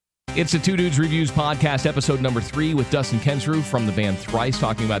It's the Two Dudes Reviews podcast, episode number 3, with Dustin Kensrue from the band Thrice,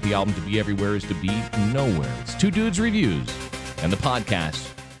 talking about the album To Be Everywhere Is To Be Nowhere. It's Two Dudes Reviews and the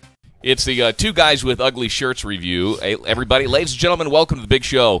podcast. It's the Two Guys with Ugly Shirts review. Hey, everybody, ladies and gentlemen, welcome to the big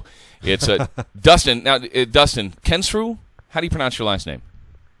show. It's Dustin. Now, Dustin Kensrue, how do you pronounce your last name?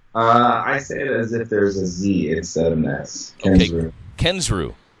 I say it as if there's a Z instead of an S. Kensrue.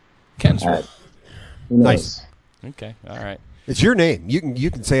 Okay. Kensrue. Nice. Okay, all right. It's your name.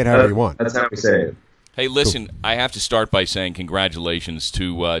 You can say it however you want. That's how we say it. Hey, listen, I have to start by saying congratulations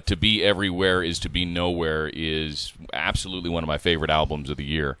to Be Everywhere Is To Be Nowhere is absolutely one of my favorite albums of the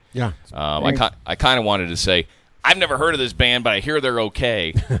year. Yeah. I kind of wanted to say, I've never heard of this band, but I hear they're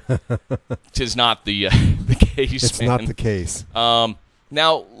okay. Tis not the case. It's not the case.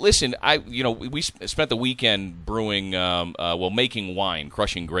 Now, listen, we spent the weekend brewing, making wine,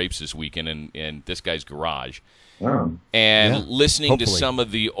 crushing grapes this weekend in this guy's garage. Oh. And listening to hopefully. some of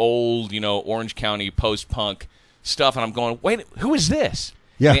the old, Orange County post-punk stuff, and I'm going, wait, who is this?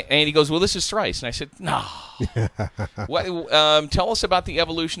 Yeah. And he goes, well, this is Thrice. And I said, no. Tell us about the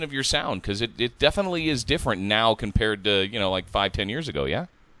evolution of your sound, because it definitely is different now compared to, like 5-10 years ago, yeah?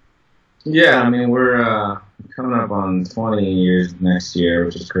 Yeah, I mean, we're coming up on 20 years next year,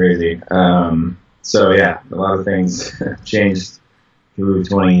 which is crazy. So, yeah, a lot of things changed through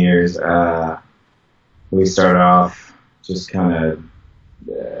 20 years. We started off just kind of,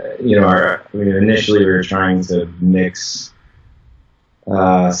 initially we were trying to mix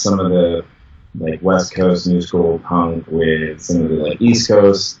some of the, West Coast new school punk with some of the, East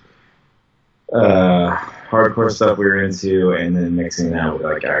Coast hardcore stuff we were into, and then mixing that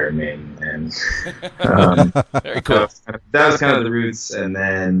with, Iron Maiden. And Very cool. That was kind of the roots, and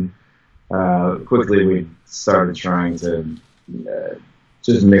then quickly we started trying to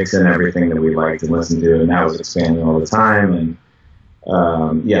just mix in everything that we liked and listened to, and that was expanding all the time.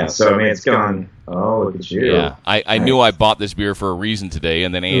 And so I mean, it's gone. Oh, look at you! Yeah, I knew I bought this beer for a reason today,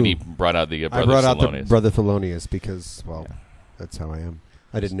 and then Andy brought out the Brother I brought Thelonious. out the Brother Thelonious because, that's how I am.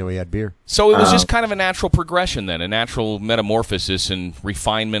 I didn't know he had beer. So it was just kind of a natural progression then, a natural metamorphosis and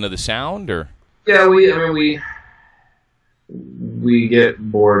refinement of the sound, or? Yeah, we get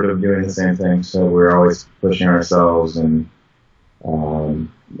bored of doing the same thing, so we're always pushing ourselves, and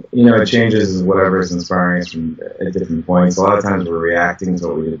it changes whatever is inspiring us from at different points. A lot of times we're reacting to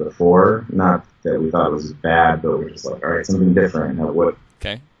what we did before, not that we thought it was bad, but we're just like, all right, something different.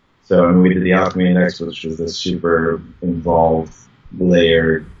 Okay. So we did the Alchemy Index, which was this super involved,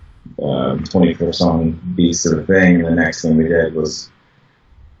 layered, 24-song beast of a thing. And the next thing we did was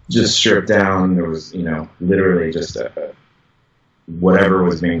just stripped down. There was, literally just whatever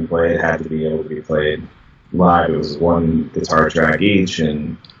was being played had to be able to be played live. It was one guitar track each,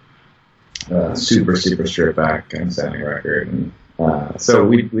 and super, super stripped back kind of sounding record. And so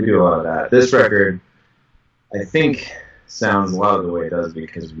we do a lot of that. This record, I think, sounds a lot of the way it does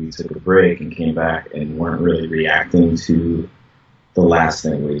because we took a break and came back and weren't really reacting to the last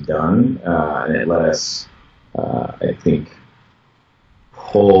thing we'd done. And it let us, I think,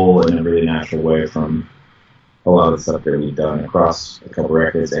 pull in a really natural way from a lot of the stuff that we've done across a couple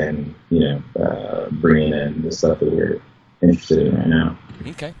records, and bringing in the stuff that we're interested in right now.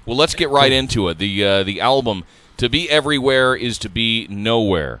 Okay, well, let's get right into it. The album To Be Everywhere Is To Be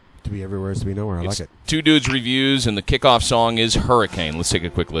Nowhere. To Be Everywhere Is To Be Nowhere. I like it. Two Dudes Reviews, and the kickoff song is Hurricane. Let's take a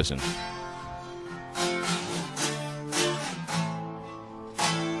quick listen.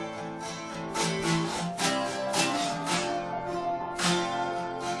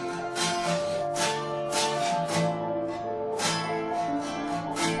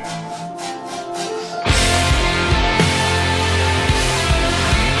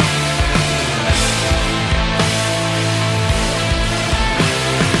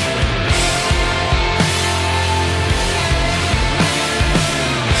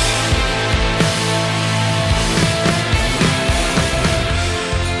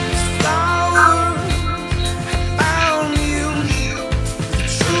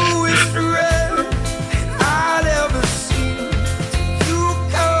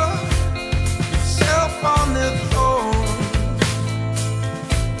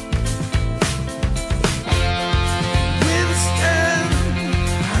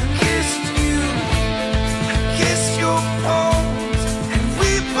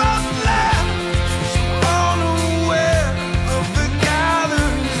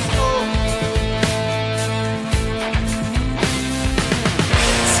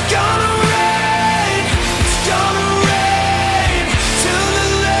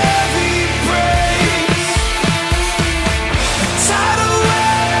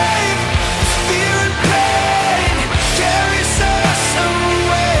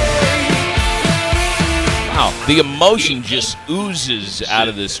 the emotion just oozes out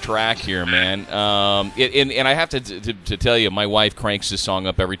of this track here, man. And I have to tell you, my wife cranks this song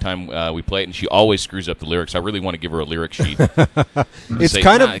up every time we play it, and she always screws up the lyrics. I really want to give her a lyric sheet.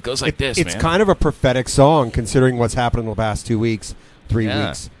 It goes like this, It's man. kind of a prophetic song, considering what's happened in the past 2 weeks, 3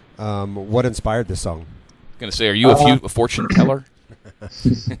 weeks. What inspired this song? I'm going to say, are you a fortune teller?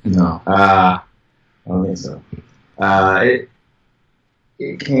 No, I don't think so.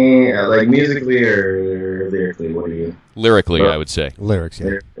 It came like musically or lyrically. What do you? Lyrically, I would say. Lyrics,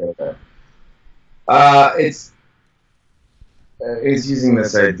 yeah. Okay. It's using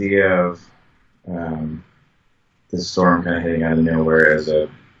this idea of the storm kind of hitting out of nowhere as a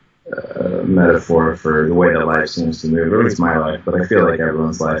metaphor for the way that life seems to move. Or at least my life, but I feel like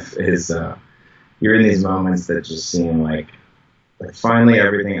everyone's life is. You're in these moments that just seem like finally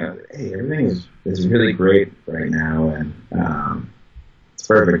everything is really great right now, and it's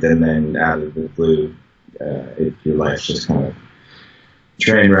perfect. And then out of the blue, your life's just kind of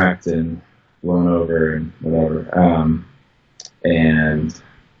train wrecked and blown over and whatever. And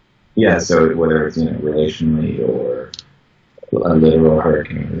yeah, so whether it's relationally or a literal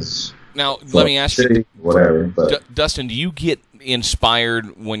hurricane is. Now, let me ask you, whatever. But Dustin, do you get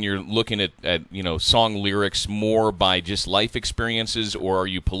inspired when you're looking at song lyrics more by just life experiences, or are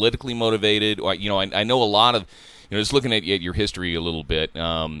you politically motivated? Or I know a lot of just looking at your history a little bit.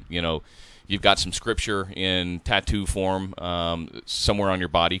 You've got some scripture in tattoo form somewhere on your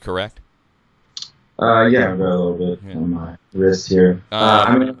body, correct? Yeah, I've got a little bit on my wrist here.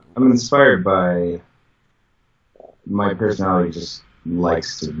 I'm inspired by my personality. Just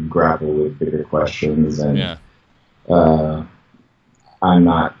likes to grapple with bigger questions, and I'm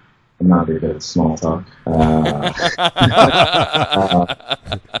not very good at small talk.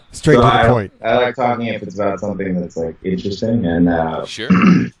 Straight to the point. I like talking if it's about something that's like interesting, and sure.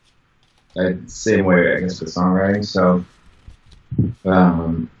 Same way I guess with songwriting. So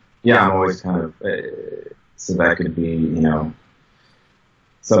I'm always kind of so that could be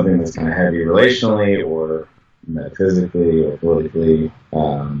something that's kind of heavy relationally or metaphysically or politically.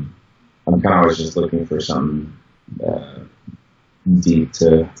 I'm kind of always just looking for something deep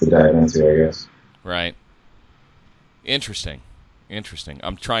to dive into, I guess. Right. Interesting.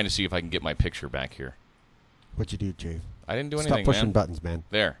 I'm trying to see if I can get my picture back here. What'd you do, Jay? I didn't do anything, Stop pushing man. buttons, man.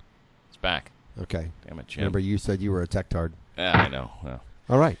 There. It's back. Okay. Damn it, Jim. Remember, you said you were a tech-tard. Yeah, I know. Well.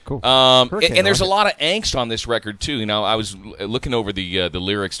 All right, cool. And there's a lot of angst on this record, too. I was looking over the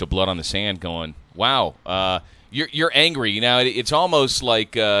lyrics to Blood on the Sand going, wow, you're angry. It's almost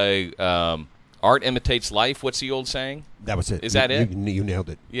like art imitates life. What's the old saying? That was it. Is that it? You nailed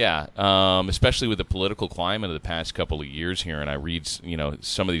it. Yeah, especially with the political climate of the past couple of years here, and I read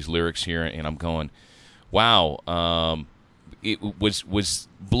some of these lyrics here, and I'm going, wow. It was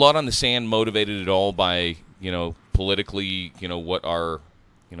Blood on the Sand motivated at all by politically what our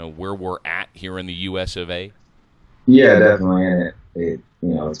where we're at here in the U.S. of A. Yeah, definitely, and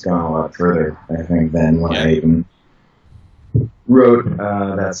it's gone a lot further, I think, than when I even wrote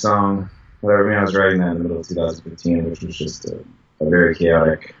that song. Whatever, I was writing that in the middle of 2015, which was just a very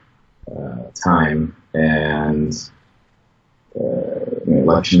chaotic time, and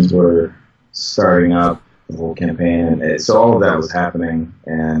elections were starting up, the whole campaign, and so all of that was happening,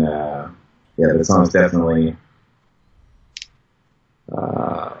 and the song's definitely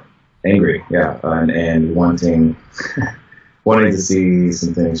angry, and wanting to see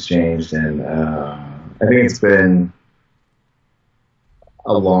some things changed, and I think it's been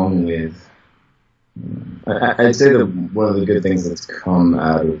along with. I'd say that one of the good things that's come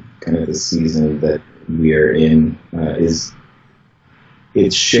out of kind of the season that we are in is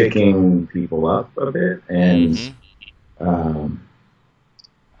it's shaking people up a bit, and I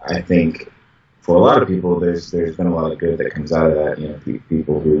think for a lot of people, there's been a lot of good that comes out of that.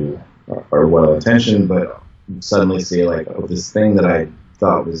 People who are well-intentioned, but suddenly see this thing that I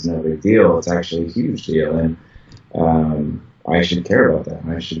thought was no big deal, it's actually a huge deal, and I should care about that.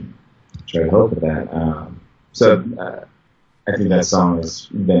 I should try to help with that. I think that song has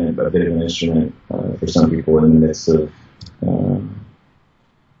been a bit of an instrument for some people in the midst of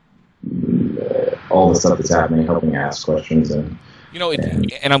all the stuff that's happening, helping ask questions. And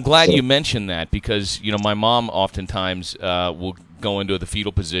I'm glad you mentioned that, because my mom oftentimes will go into the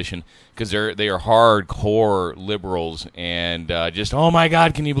fetal position because they are hardcore liberals and just, oh my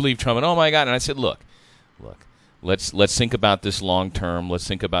God, can you believe Trump? And oh my God, and I said, look. Let's think about this long term. Let's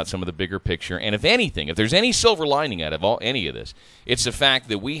think about some of the bigger picture. And if anything, if there's any silver lining out of any of this, it's the fact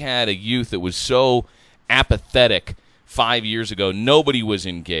that we had a youth that was so apathetic 5 years ago. Nobody was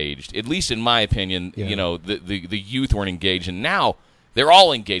engaged. At least in my opinion, the youth weren't engaged. And now They're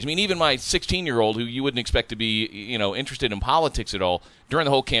all engaged. I mean, even my 16-year-old, who you wouldn't expect to be, interested in politics at all, during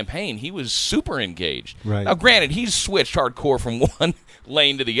the whole campaign, he was super engaged. Right. Now, granted, he's switched hardcore from one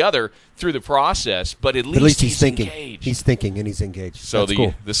lane to the other through the process, but at least he's thinking. Engaged. He's thinking and he's engaged. So That's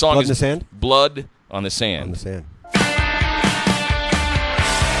cool. the song Blood is in the Sand? Blood on the Sand. On the Sand.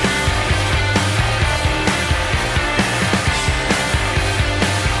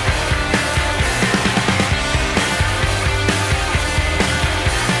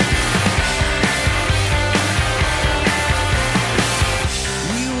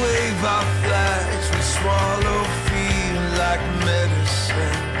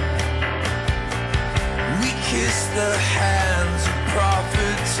 The hands of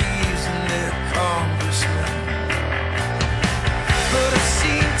properties and their congressmen, but I've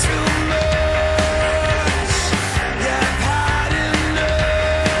seen too much, yeah, I've had enough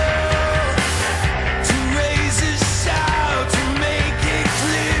to raise a shout to make it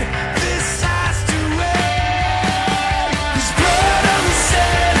clear this has to end. There's blood on the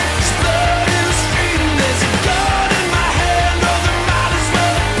sand, there's blood in the street, and there's a gun in my hand, oh, there might as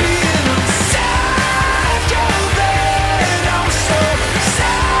well be an upside.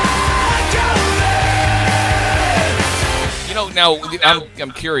 Now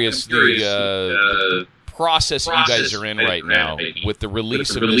I'm curious the process you guys are in right now with the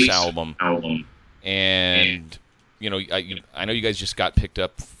release of this album, and I know you guys just got picked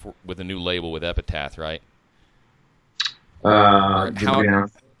up with a new label with Epitaph, right? I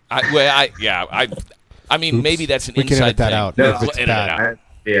mean, maybe that's an we can inside edit that thing. out. No, if it's edit bad.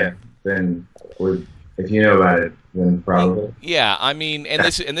 it out. Then if you know about it, then probably. Yeah, I mean, and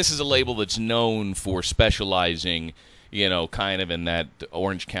this is a label that's known for specializing, kind of in that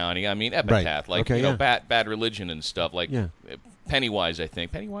Orange County. I mean, Epitaph, right. Okay, Bad Religion and stuff, like Pennywise, I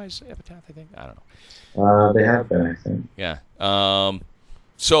think. Pennywise, Epitaph, I think? I don't know. They have been, I think. Yeah.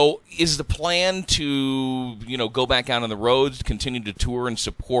 So is the plan to, go back out on the roads, continue to tour in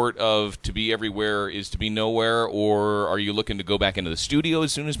support of To Be Everywhere is to Be Nowhere, or are you looking to go back into the studio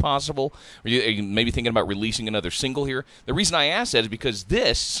as soon as possible? Are you maybe thinking about releasing another single here? The reason I ask that is because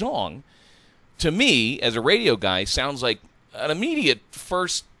this song, to me, as a radio guy, sounds like an immediate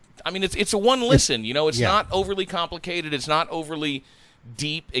first. I mean, it's a one listen. It's not overly complicated. It's not overly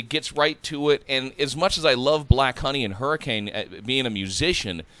deep. It gets right to it. And as much as I love Black Honey and Hurricane, being a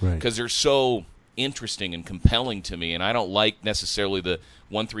musician, because they're so interesting and compelling to me, and I don't like necessarily the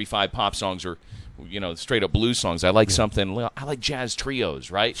 1-3-5 pop songs or straight up blues songs. I like something. I like jazz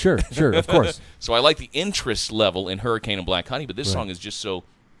trios, right? Sure, of course. So I like the interest level in Hurricane and Black Honey, but this song is just so.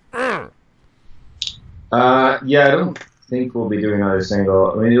 I don't think we'll be doing another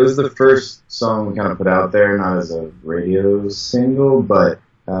single. I mean, it was the first song we kind of put out there, not as a radio single, but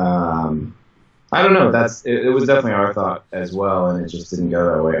I don't know. It was definitely our thought as well, and it just didn't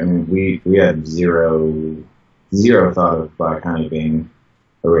go that way. I mean, we had zero thought of Black Honey being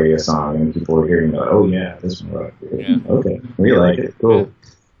a radio song, and people were hearing that. Oh yeah, this one rock. Yeah. Okay, we like it. Cool.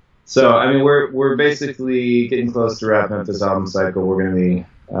 So I mean, we're basically getting close to wrapping up this album cycle. We're going to be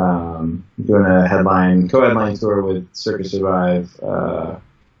doing a co-headline tour with Circus Survive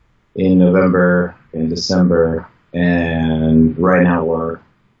in November, in December, and right now we're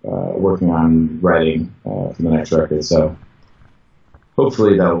working on writing for the next record. So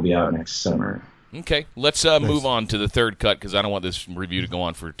hopefully that will be out next summer. Okay, let's move on to the third cut because I don't want this review to go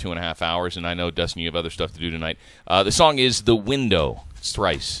on for 2.5 hours, and I know, Dustin, you have other stuff to do tonight. The song is The Window. It's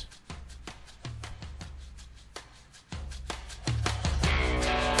Thrice.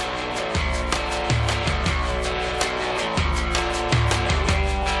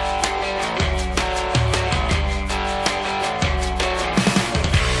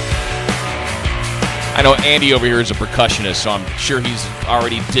 I know Andy over here is a percussionist, so I'm sure he's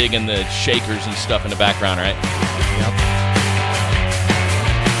already digging the shakers and stuff in the background, right? Yep.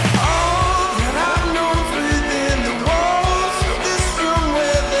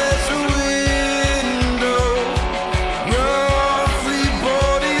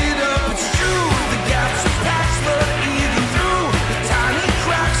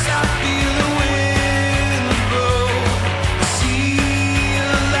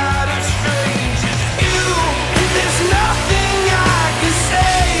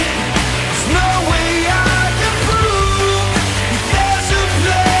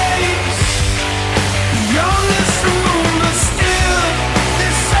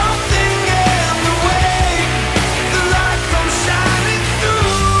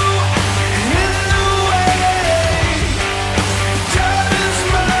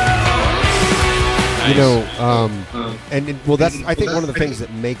 That's I think one of the things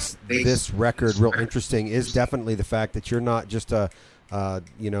that makes this record real interesting is definitely the fact that you're not just a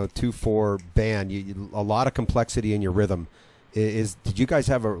 2/4 band. A lot of complexity in your rhythm. Did you guys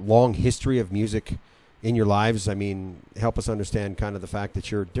have a long history of music in your lives? I mean, help us understand kind of the fact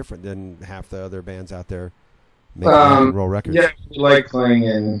that you're different than half the other bands out there making rock and roll records. Yeah, we like playing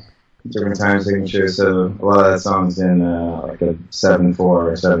in different time signatures. So a lot of that songs in like a 7/4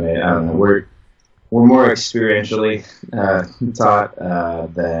 or 7/8. I don't know. We're more experientially taught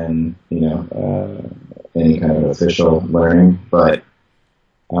than any kind of official learning. But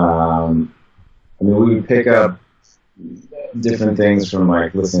we would pick up different things from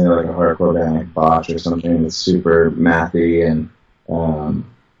like listening to like a hardcore band like Botch or something that's super mathy, and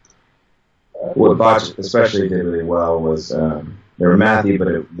what Botch especially did really well was they were mathy, but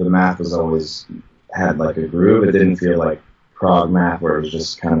the math was always had like a groove. It didn't feel like prog math where it was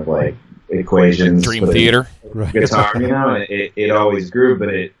just kind of like equations, Dream Theater guitar, and it always grew, but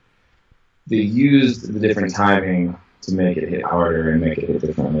they used the different timing to make it hit harder and make it hit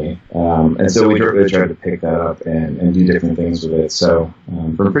differently. And so we really tried to pick that up and do different things with it. So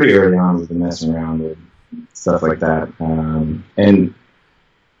from pretty early on, we've been messing around with stuff like that. And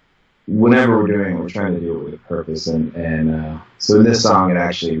whenever we're doing it, we're trying to do it with a purpose. And so in this song, it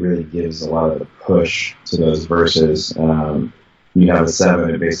actually really gives a lot of the push to those verses. You have a 7,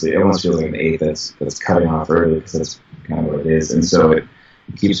 it almost feels like an 8 that's cutting off early, because that's kind of what it is. And so it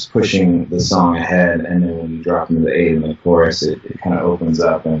keeps pushing the song ahead, and then when you drop into the 8 in the chorus, it kind of opens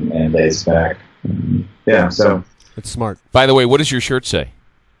up and lays back. Yeah, so it's smart. By the way, what does your shirt say?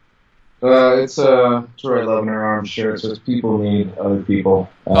 It's a Troy Love in Her Arms shirt, so it's people need other people.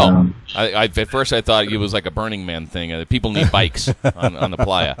 At first I thought it was like a Burning Man thing. People need bikes on the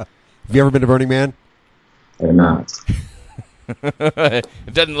playa. Have you ever been to Burning Man? I have not. It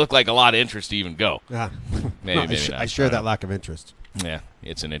doesn't look like a lot of interest to even go. Maybe not. I share that lack of interest. Yeah,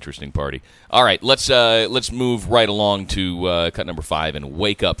 it's an interesting party. All right, let's move right along to cut number 5 and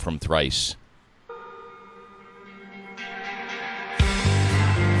Wake Up from Thrice.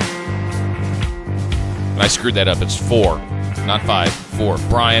 And I screwed that up. It's 4, not 5. 4.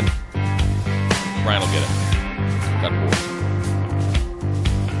 Brian will get it. Cut 4.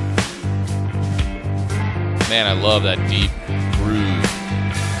 Man, I love that deep groove.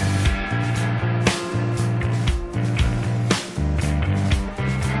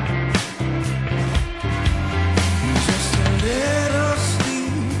 Just a little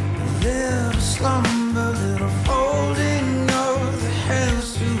sleep, a little slumber, little folding of the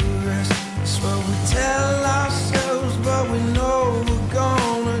hands to rest. It's what we tell ourselves, but we know we're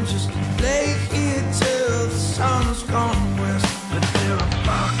gonna just lay here till the sun's gone west. But there are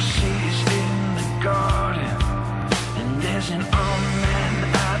boxes in the garden, and there's an old man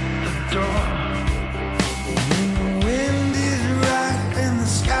at the door. When the wind is right and the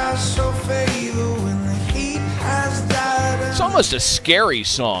sky's so favor, when the heat has died. It's almost a scary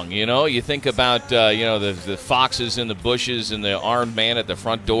song, you know? You think about, the foxes in the bushes and the armed man at the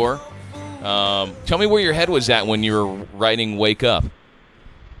front door. Tell me where your head was at when you were writing Wake Up.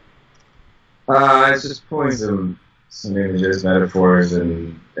 It's just pulling some images, metaphors,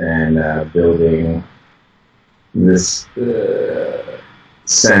 and building this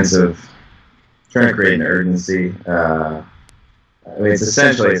sense of trying to create an urgency. It's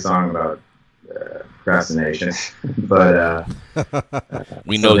essentially a song about procrastination, but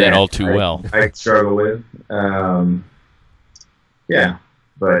we know that all too well. I struggle with, but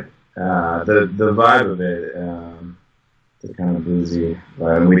the vibe of it, the kind of bluesy.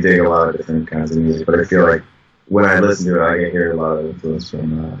 We dig a lot of different kinds of music, but I feel like when I listen to it, I hear a lot of influence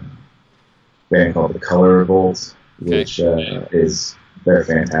from a band called The Color Revolt, which they're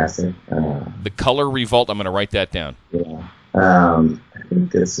fantastic. The Color Revolt. I'm going to write that down. Yeah, I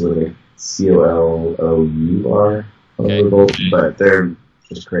think it's with COLOUR, Revolt, but they're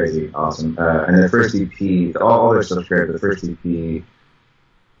just crazy, awesome. And their first EP, all their stuff's great. But the first EP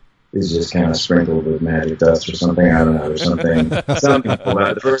is just kind of sprinkled with magic dust or something. I don't know. There's something cool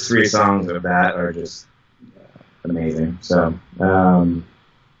about it. The first 3 songs of that are just amazing. So,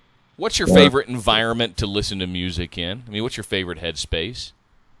 what's your favorite environment to listen to music in? I mean, what's your favorite headspace?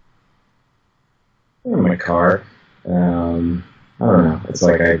 In my car. I don't know. It's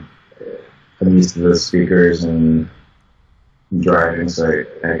like I'm used to the speakers and driving, so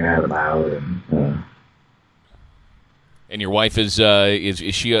I can have it loud. And your wife is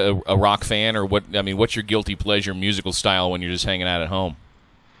she a rock fan, or what? I mean, what's your guilty pleasure musical style when you're just hanging out at home?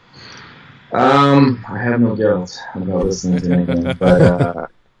 I have no guilt about listening to anything, but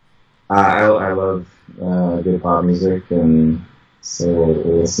I love good pop music, and so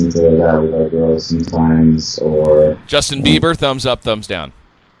we'll listen to that with our girls sometimes. Or Justin Bieber, thumbs up, thumbs down.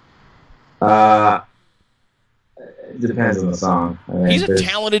 It depends on the song. I mean, He's a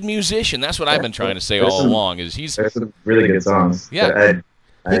talented musician. That's what I've been trying to say all along. Is he's there's some really good songs. Yeah.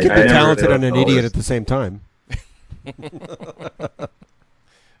 But He could be talented and an idiot at the same time.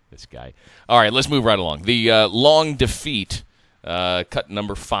 this guy. All right, let's move right along. The Long Defeat, cut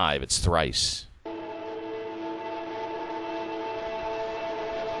number 5. It's Thrice.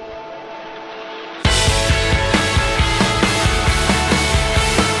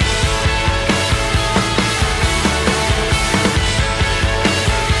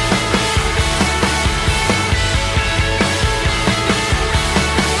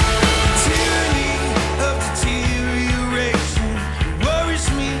 Tyranny of deterioration worries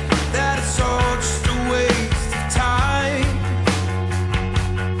me that it's all just a waste of time.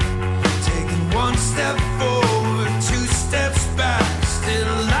 Taking one step forward, 2 steps back. Still,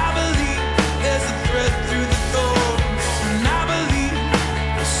 I believe there's a thread through the thorns, and I believe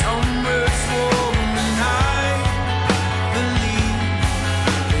the summer's warm, and I believe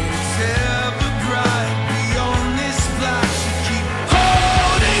that it's ever bright beyond this flash. You keep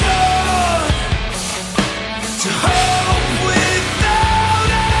holding on to hope without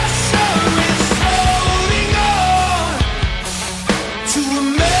assurance, holding on to a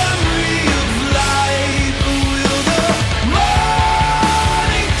memory of life. Will the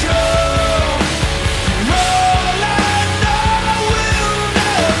morning come? And all I know, we'll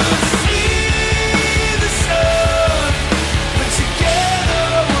never see the sun, but together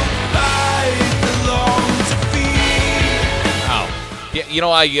we'll fight the long defeat. Wow. Yeah, you know,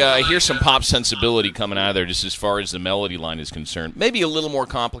 I hear some pop sensibility coming out of there just as far as the melody line is concerned. Maybe a little more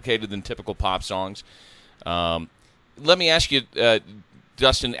complicated than typical pop songs. Let me ask you,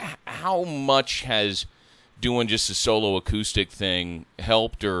 Dustin, how much has doing just a solo acoustic thing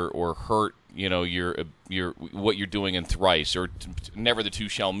helped or hurt, you know, your what you're doing in Thrice, or Never the Two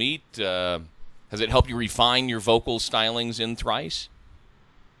Shall Meet? Has it helped you refine your vocal stylings in Thrice?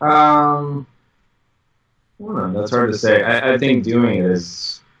 I don't know, that's hard to say. I think doing it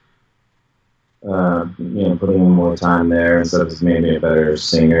is, putting in more time there and stuff has made me a better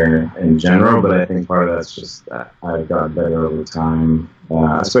singer in general. But I think part of that's just that I've gotten better over time,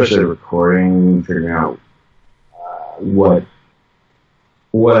 especially recording, figuring out what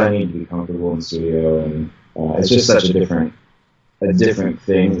I need to be comfortable in the studio, and it's just such a different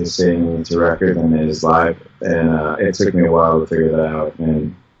thing to sing to record than it is live. And it took me a while to figure that out,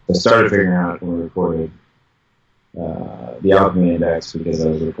 and I started figuring out when we recorded the Alchemy Index, because I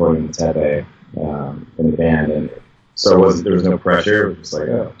was recording the Tepe in the band, and so there was no pressure. It was just like,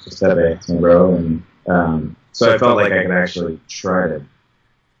 oh, it's just Tepe, it's my bro, and so I felt like I could actually try to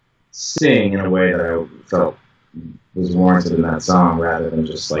sing in a way that I felt was warranted in that song, rather than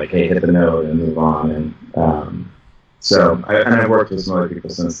just like, hey, hit the note and move on. And so I've worked with some other people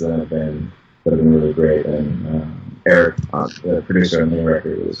since then that have been really great, and Eric, the producer on the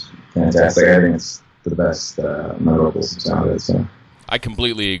record, was fantastic. I think it's the best my vocals have sounded. So I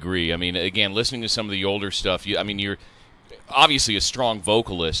completely agree. I mean, again, listening to some of the older stuff, you're obviously a strong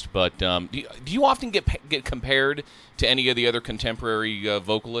vocalist, but do you often get compared to any of the other contemporary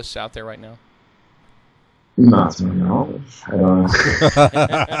vocalists out there right now? not to my knowledge. I don't.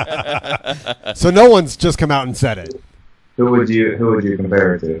 So no one's just come out and said it. Who would you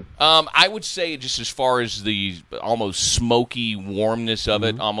compare it to? I would say just as far as the almost smoky warmness of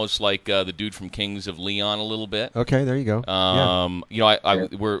it, almost like the dude from Kings of Leon a little bit. Okay, there you go. You know,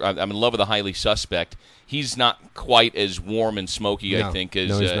 I'm in love with the Highly Suspect. He's not quite as warm and smoky, No. I think, No,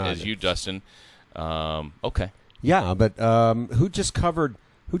 he's not. as you, Dustin. Okay. Yeah, but who just covered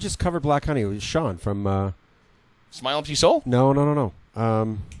Black Honey? It was Sean from. Smile Empty Soul? No.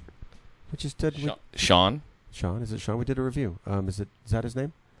 We just did. Sean? Sean, is it Sean? We did a review. Is that his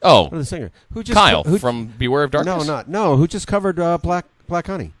name? Oh, the singer. Who just Kyle from Beware of Darkness? No. Who just covered Black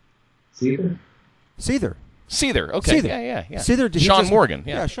Honey? Seether? Seether. Seether. Okay. Seether. Yeah. Seether. Sean Morgan.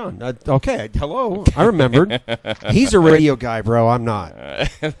 Yeah. Sean. Okay. Hello. I remembered. He's a radio guy, bro. I'm not.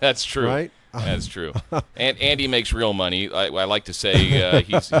 That's true. Right? That's true. And Andy makes real money. I like to say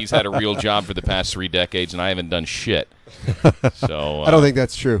he's had a real job for the past 3 decades, and I haven't done shit. So I don't think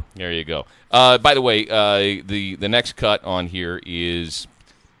that's true. There you go. By the way, the next cut on here is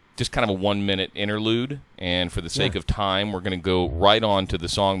just kind of a 1-minute interlude, and for the sake of time, we're going to go right on to the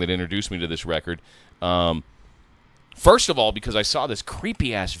song that introduced me to this record. First of all, because I saw this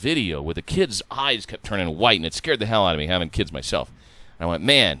creepy-ass video where the kid's eyes kept turning white, and it scared the hell out of me, having kids myself. And I went,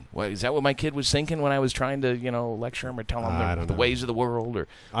 man, is that what my kid was thinking when I was trying to, lecture him or tell him the ways of the world or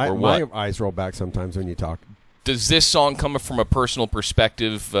what? My eyes roll back sometimes when you talk. Does this song come from a personal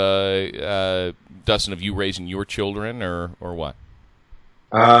perspective, Dustin, of you raising your children, or what?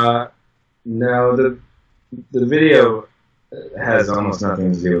 No. the video has almost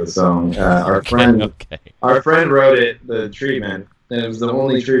nothing to do with the song. Our friend wrote it, the treatment, and it was the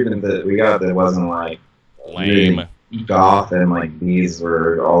only treatment that we got that wasn't like lame, really goth, and like bees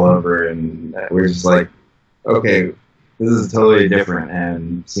were all over, and we're just like, okay, this is totally different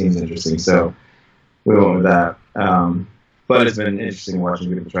and seems interesting, so we went with that. But it's been interesting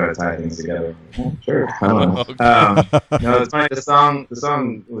watching people try to tie things together. Oh, sure, I don't know. No, it's funny. The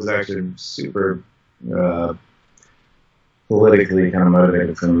song was actually super politically kind of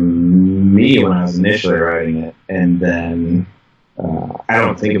motivated from me when I was initially writing it, and then I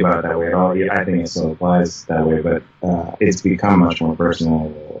don't think about it that way at all. I think it still applies that way, but it's become much more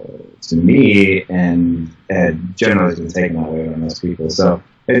personal to me, and generally has been taken that way by most people. So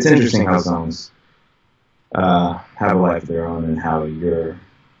it's interesting how songs have a life of their own, and how your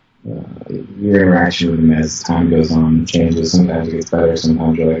interaction with them as time goes on changes. Sometimes it gets better,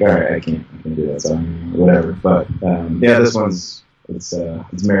 sometimes you're like, all right, I can't do that song, whatever. But yeah, this one's it's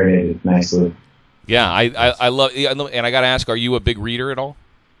marinated nicely. Yeah, I love, and I got to ask, are you a big reader at all?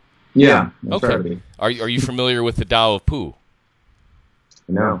 Yeah. Okay. Are you familiar with the Tao of Pooh?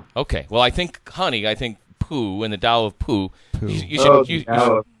 No. Okay. Well, I think Pooh and the Tao of Pooh. You should.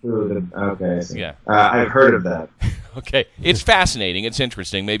 Tao of Pooh. Okay. I see. Yeah. I've heard of that. Okay. It's fascinating. It's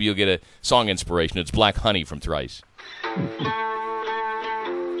interesting. Maybe you'll get a song inspiration. It's Black Honey from Thrice.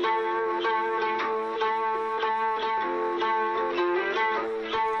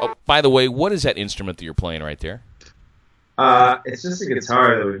 Oh, by the way, what is that instrument that you're playing right there? It's just a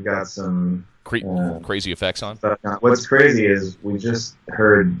guitar that we've got some crazy effects on. What's crazy is we just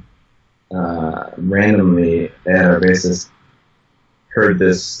heard randomly at our bassist heard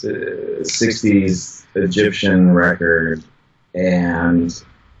this 60s Egyptian record, and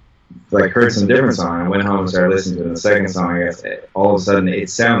like heard some different song. I went home and started listening to it. And the second song, I guess, all of a sudden it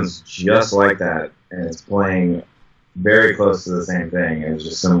sounds just like that, and it's playing very close to the same thing. It was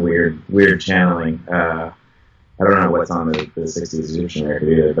just some weird channeling. I don't know what's on the 60s Egyptian record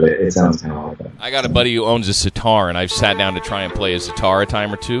either, but it sounds kind of like that. I got a buddy who owns a sitar, and I've sat down to try and play a sitar a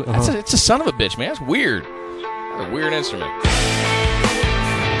time or two. It's a son of a bitch, man. It's weird. It's a weird instrument.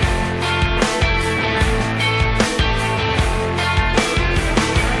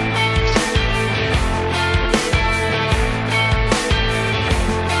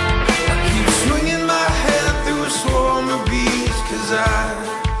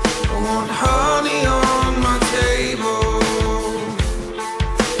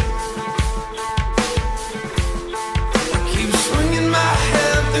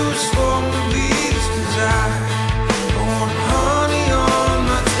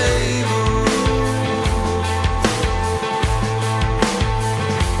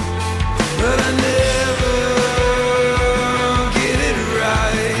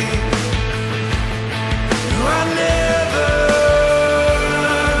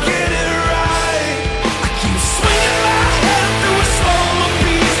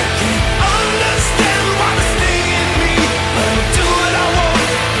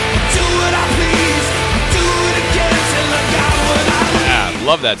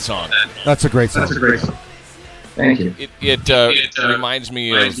 Love that song. That's a great song. Thank you. It reminds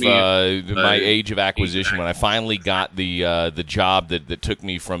me of my age of acquisition when I finally got the job that took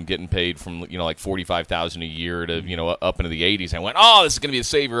me from getting paid from like $45,000 a year to up into the 80s. I went, oh, this is going to be the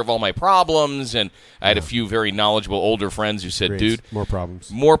savior of all my problems, and I had a few very knowledgeable older friends who said, dude, more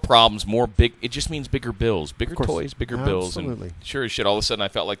problems, more big. It just means bigger bills, bigger toys, bigger bills, absolutely. And sure as shit, all of a sudden I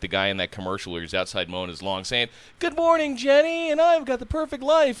felt like the guy in that commercial where he's outside mowing his lawn saying, "Good morning, Jenny, and I've got the perfect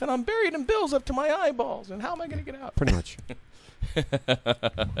life, and I'm buried in bills up to my eyeballs, and how am I going to get out?" Pretty much.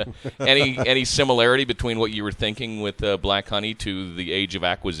 Any similarity between what you were thinking with Black Honey to the age of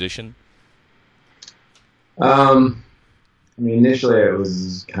acquisition? I mean, initially it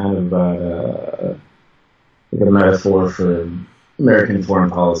was kind of a metaphor for American foreign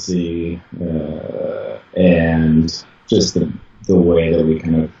policy and just the way that we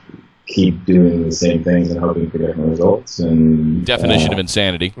kind of keep doing the same things and hoping for different results. And definition of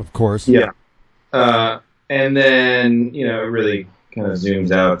insanity, of course. Yeah. And then, it really kind of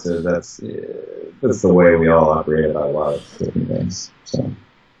zooms out to that's the way we all operate about a lot of different things. So, all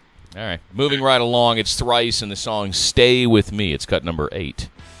right, moving right along, it's Thrice and the song "Stay With Me." It's cut number 8.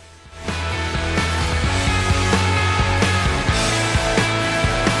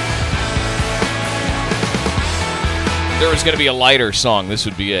 There was going to be a lighter song. This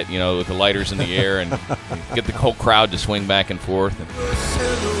would be it, with the lighters in the air and get the whole crowd to swing back and forth.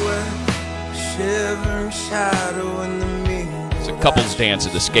 It's a couple's dance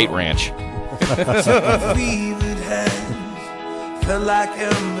at the skate ranch. Felt like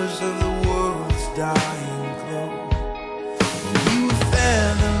embers of the world's dying.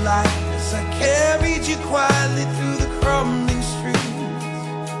 as I carried you quietly through the crumbling streets.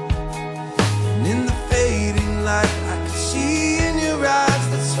 And in the fading light, I could see in your eyes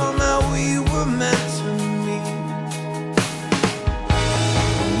that somehow we were meant to meet.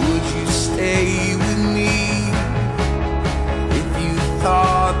 Would you stay with me if you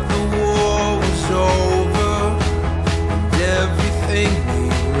thought the war was over and everything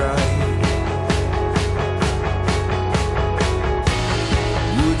made right?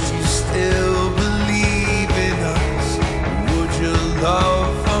 Would you still believe in us? Would your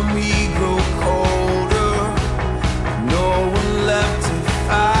love for me grow colder? No one left to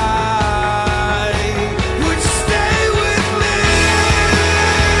fight. Would you stay with me?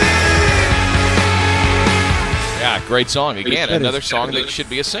 Yeah, great song. Again, That another is- song that should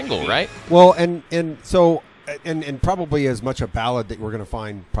be a single, right? Well, and so and probably as much a ballad that we're going to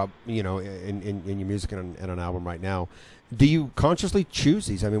find, in your music and an album right now. Do you consciously choose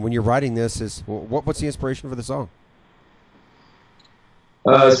these? I mean, when you're writing this, what's the inspiration for the song?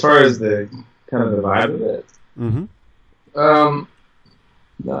 As far as the kind of the vibe of it, Mm-hmm.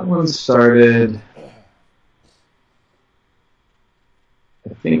 that one started,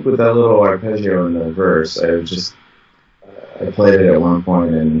 I think, with that little arpeggio in the verse. I played it at one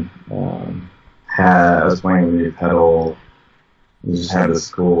point and I was playing with a new pedal. We just had this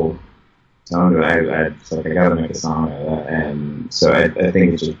cool tone to it. I gotta make a song out of that, and so I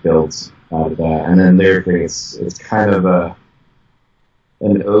think it just builds out of that. And then lyrically, it's kind of an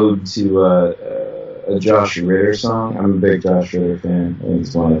ode to a Josh Ritter song. I'm a big Josh Ritter fan. I think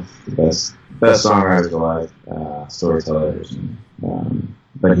he's one of the best songwriters alive, storytellers.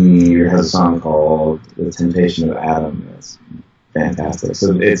 But he has a song called "The Temptation of Adam." That's fantastic.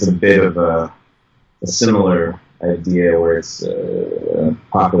 So it's a bit of a similar idea where it's an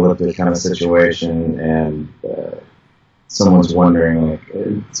apocalyptic kind of situation, and someone's wondering, like,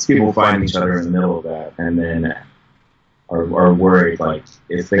 people find each other in the middle of that, and then are worried, like,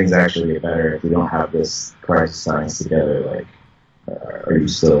 if things actually get better, if we don't have this crisis science together, like, are you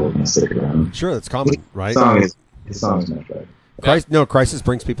still going to stick around? Sure, that's common, right? The song is much better. Crisis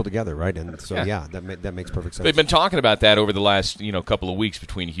brings people together, right? And so, that makes perfect sense. They've been talking about that over the last couple of weeks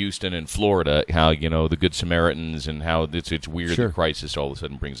between Houston and Florida. How the Good Samaritans and how it's weird Sure. that crisis all of a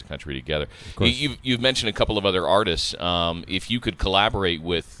sudden brings the country together. course. You've mentioned a couple of other artists. If you could collaborate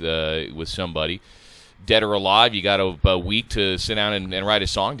with somebody, dead or alive, you got a week to sit down and write a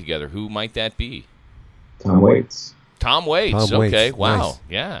song together. Who might that be? Tom Waits. Tom Waits. Tom Waits. Okay. Wow. Nice.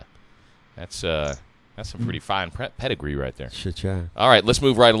 Yeah. That's some pretty fine pedigree right there. Shit, yeah. All right, let's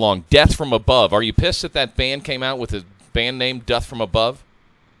move right along. Death from Above. Are you pissed that band came out with a band name Death from Above?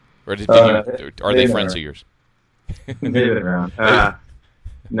 Or are they friends of yours? They've been around.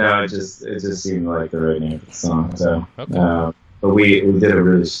 No, it just seemed like the right name for the song. So, Okay. but we did a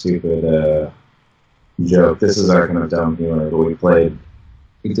really stupid joke. This is our kind of dumb humor, but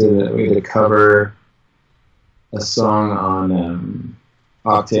we did a cover a song on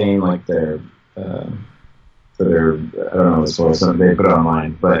Octane, like their for their, I don't know what it's for, something they put it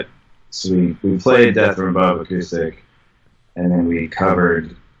online. But so we played Death from Above acoustic, and then we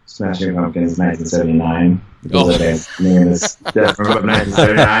covered Smashing Pumpkins 1979 because the band's name is Death from Above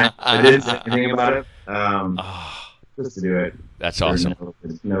 1979. I didn't say anything about it. Just to do it. That's for awesome.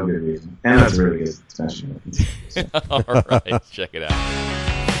 No good reason. And that's really good Smashing Pumpkins. So. All right, check it out.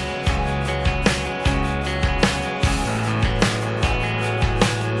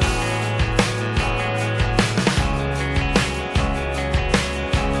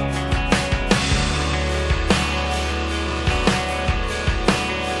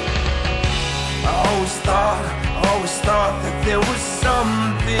 I always thought that there was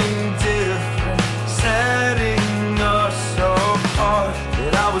something different setting us apart.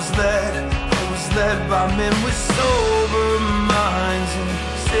 That I was led by men with sober minds and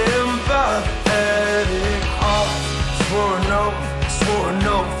sympathetic hearts. Swore an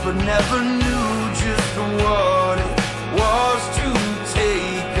oath, but never knew just what it was to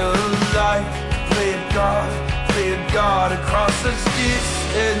take a life. Play God across the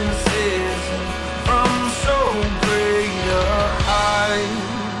distances. From so great a height,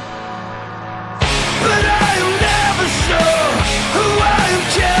 but I am never sure who I am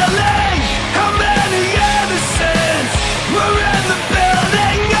killing. How many innocents were in the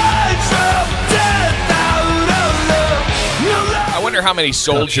building? I drove death out of love. I wonder how many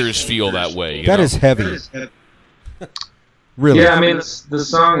soldiers feel that way. That is heavy. Really? Yeah, I mean, the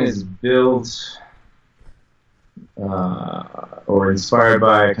song is built or inspired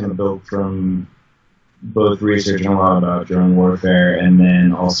by, kind of built from both researching a lot about drone warfare and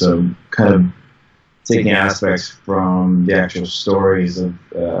then also kind of taking aspects from the actual stories of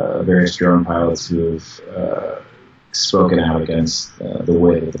various drone pilots who have spoken out against the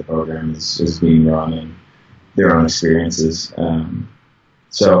way that the program is being run and their own experiences.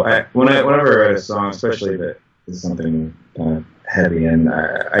 So whenever I write a song, especially that is something kind of heavy, and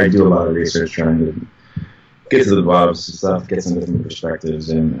I do a lot of research trying to get to the bottom of stuff, get some different perspectives,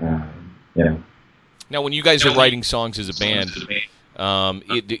 and yeah. Now, when you guys are writing songs as a band,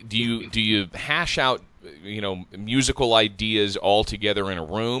 do you hash out musical ideas all together in a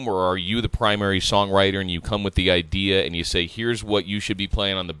room, or are you the primary songwriter and you come with the idea and you say, here's what you should be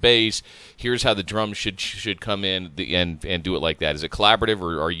playing on the bass, here's how the drums should come in, and do it like that? Is it collaborative,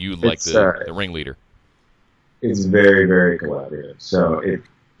 or are you like the ringleader? It's very, very collaborative. So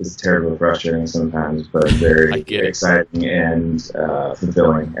it's terribly frustrating sometimes, but very exciting and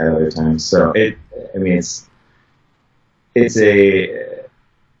fulfilling at other times. So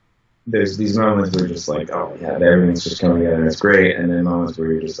there's these moments where you're just like, oh yeah, everything's just coming together and it's great, and then moments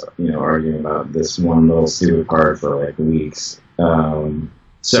where you're just arguing about this one little stupid part for like weeks.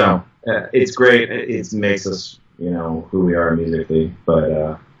 So it's great. It makes us who we are musically,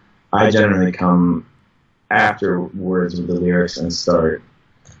 but I generally come afterwards with the lyrics and start.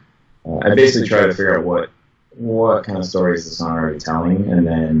 I basically try to figure out what kind of stories the song are telling, and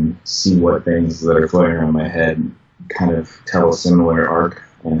then see what things that are floating around my head kind of tell a similar arc,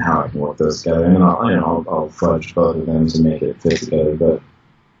 and how I can work those together. And then I'll fudge both of them to make it fit together. But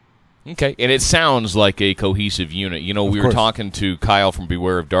okay, and it sounds like a cohesive unit. We were talking to Kyle from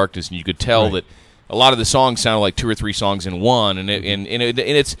Beware of Darkness, and you could tell that a lot of the songs sounded like 2 or 3 songs in one, and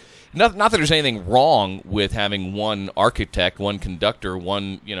it's not that there's anything wrong with having one architect, one conductor,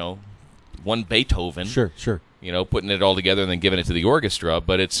 one Beethoven. Sure. Putting it all together and then giving it to the orchestra,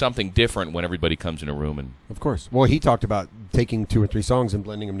 but it's something different when everybody comes in a room. And of course. Well, he talked about taking 2 or 3 songs and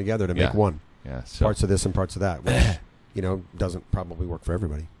blending them together to make one. Yeah. So. Parts of this and parts of that, which, doesn't probably work for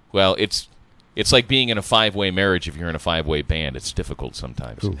everybody. Well, it's like being in a 5-way marriage. If you're in a 5-way band, it's difficult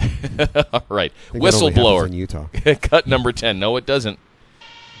sometimes. All right. Whistleblower. In Utah. Cut number 10. No, it doesn't.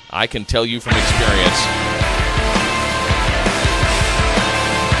 I can tell you from experience.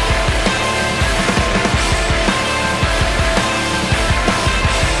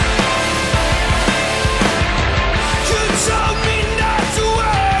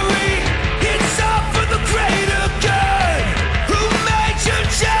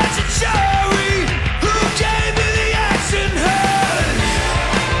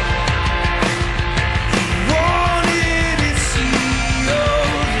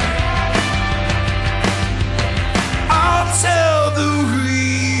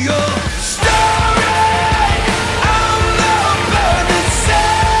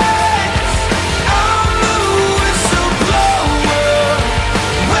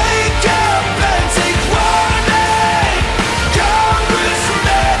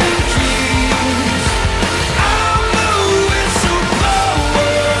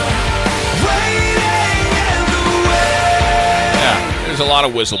 A lot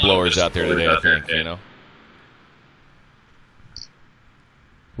of whistleblowers out there today, I think,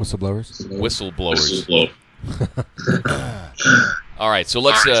 Whistleblowers. All right, so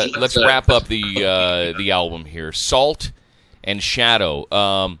let's wrap up the album here. Salt and Shadow.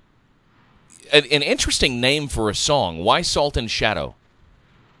 An interesting name for a song. Why Salt and Shadow?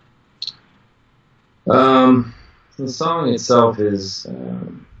 The song itself is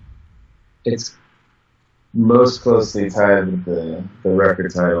it's most closely tied with the record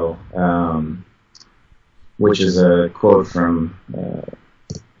title, which is a quote from a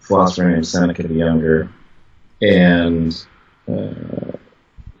philosopher named Seneca the Younger, and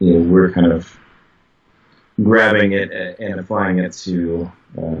we're kind of grabbing it and applying it to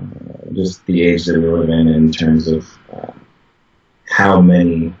just the age that we live in terms of how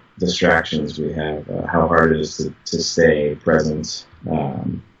many distractions we have, how hard it is to stay present.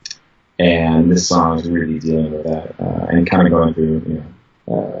 And this song is really dealing with that, and kind of going through,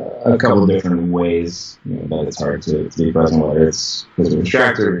 a couple of different ways, that it's hard to be present, whether it's because we're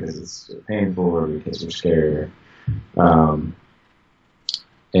distracted, or because it's painful, or because we're scared.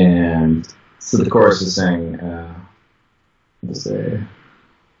 And so the chorus is saying,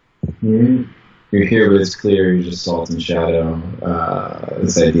 you're here, but it's clear, you're just salt and shadow.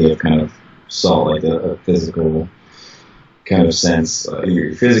 This idea of kind of salt, like a physical kind of sense.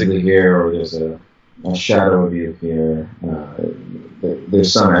 You're physically here, or there's a shadow of you here.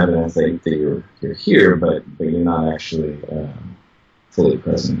 There's some evidence that you're here, but you're not actually fully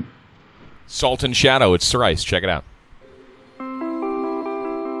present. Salt and Shadow, it's Thrice. Check it out.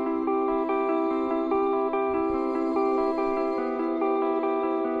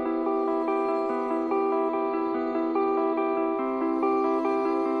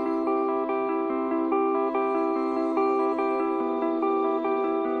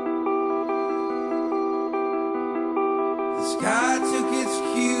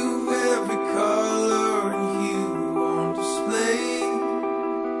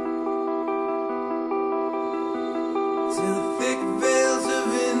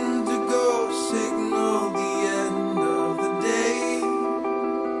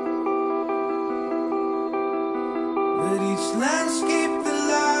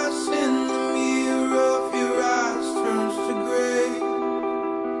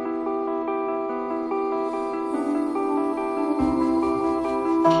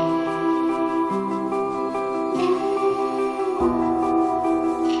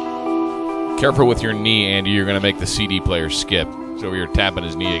 Careful with your knee, Andy. You're going to make the CD player skip. So you're tapping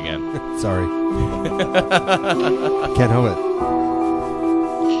his knee again. Sorry. Can't help it.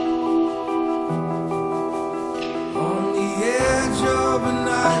 On the edge of a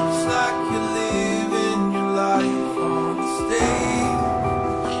night, it's like you're living your life on the stage.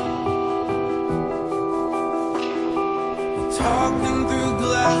 You're talking through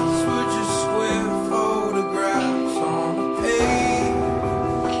glass with just square photographs on a page.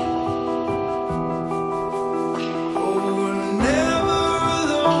 Oh, we're never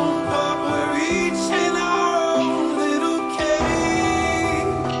alone, but we're each in our own little cage.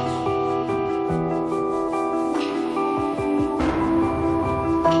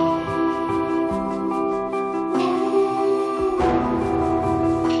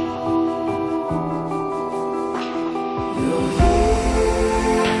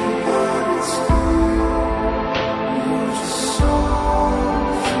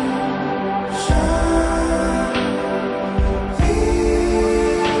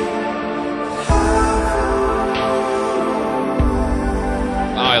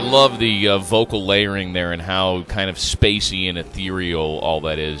 I love the vocal layering there and how kind of spacey and ethereal all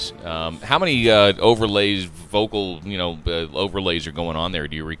that is. How many overlays, vocal, overlays are going on there?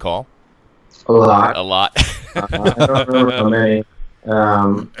 Do you recall? A lot. A lot. I don't remember how many.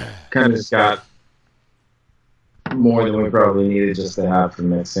 Kind of just got more than we probably needed just to have for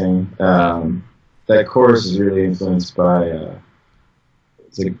mixing. That chorus is really influenced by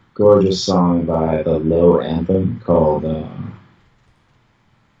it's a gorgeous song by the Low Anthem called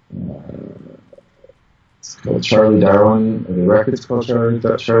it's called Charlie Darwin. The record's called Charlie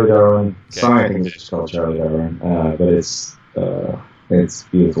Darwin. The song I think is just called Charlie Darwin. But it's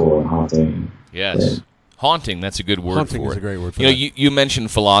beautiful and haunting. Yes. Haunting, that's a good word Haunting for it. is a great word for that. You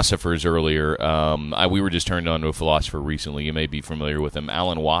mentioned philosophers earlier. We were just turned on to a philosopher recently. You may be familiar with him.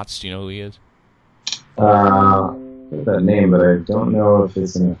 Alan Watts, do you know who he is? That name, but I don't know if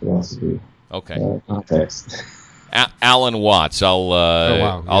it's in a philosophy Okay. context. Alan Watts. wow,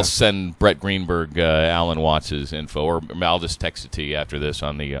 I'll yeah. send Brett Greenberg Alan Watts' info, or I'll just text it to you after this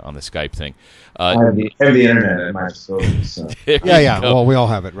on the Skype thing. I have the internet at my disposal. So. There Yeah, you yeah. go. Well, we all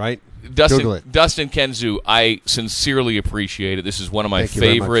have it, right? Google it. Dustin Kenzu, I sincerely appreciate it. This is one of my Thank you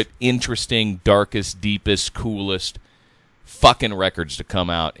very favorite, much. interesting, darkest, deepest, coolest fucking records to come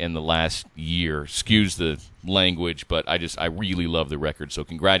out in the last year. Excuse the language, but I really love the record. So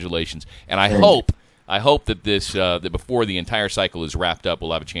congratulations, and I hope that this that before the entire cycle is wrapped up,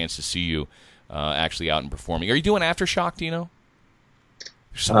 we'll have a chance to see you actually out and performing. Are you doing Aftershock? Do you know?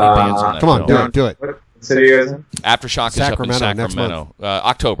 There's so many bands on that Come on, bill. do it. What city are you guys in? Aftershock is up in Sacramento, next Sacramento,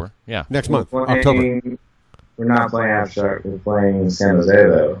 October. Yeah. Next month, We're October. playing- We're not playing Aftershock. We're playing San Jose,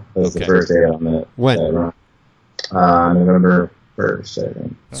 though. That's Okay. the first day on that. When? That run. November 1st, I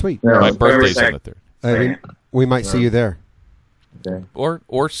think. Sweet. No, My November birthday's on 2nd. the 3rd. We might see you there. Okay.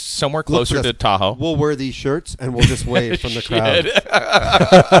 Or somewhere Look closer for to us. Tahoe. We'll wear these shirts and we'll just wave from the crowd.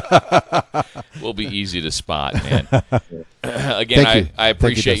 Will be easy to spot, man. Thank Again, you. I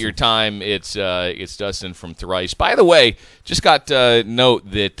appreciate Dustin. your time. It's Dustin from Thrice. By the way, just got note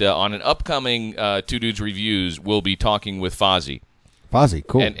that on an upcoming Two Dudes Reviews, we'll be talking with Fozzy. Fozzy,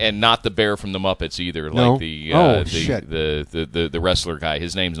 cool. And not the bear from the Muppets either, No? like the Shit. the wrestler guy.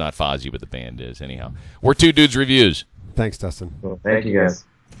 His name's not Fozzy, but the band is. Anyhow, we're Two Dudes Reviews. Thanks, Dustin. Well, thank you, guys.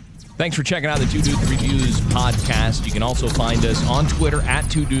 Thanks for checking out the Two Dudes Reviews podcast. You can also find us on Twitter at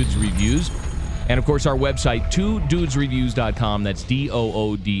Two Dudes Reviews. And, of course, our website, twodudesreviews.com. That's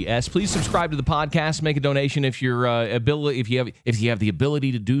DOODS. Please subscribe to the podcast. Make a donation if you have the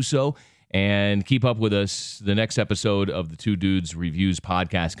ability to do so. And keep up with us. The next episode of the Two Dudes Reviews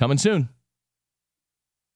podcast coming soon.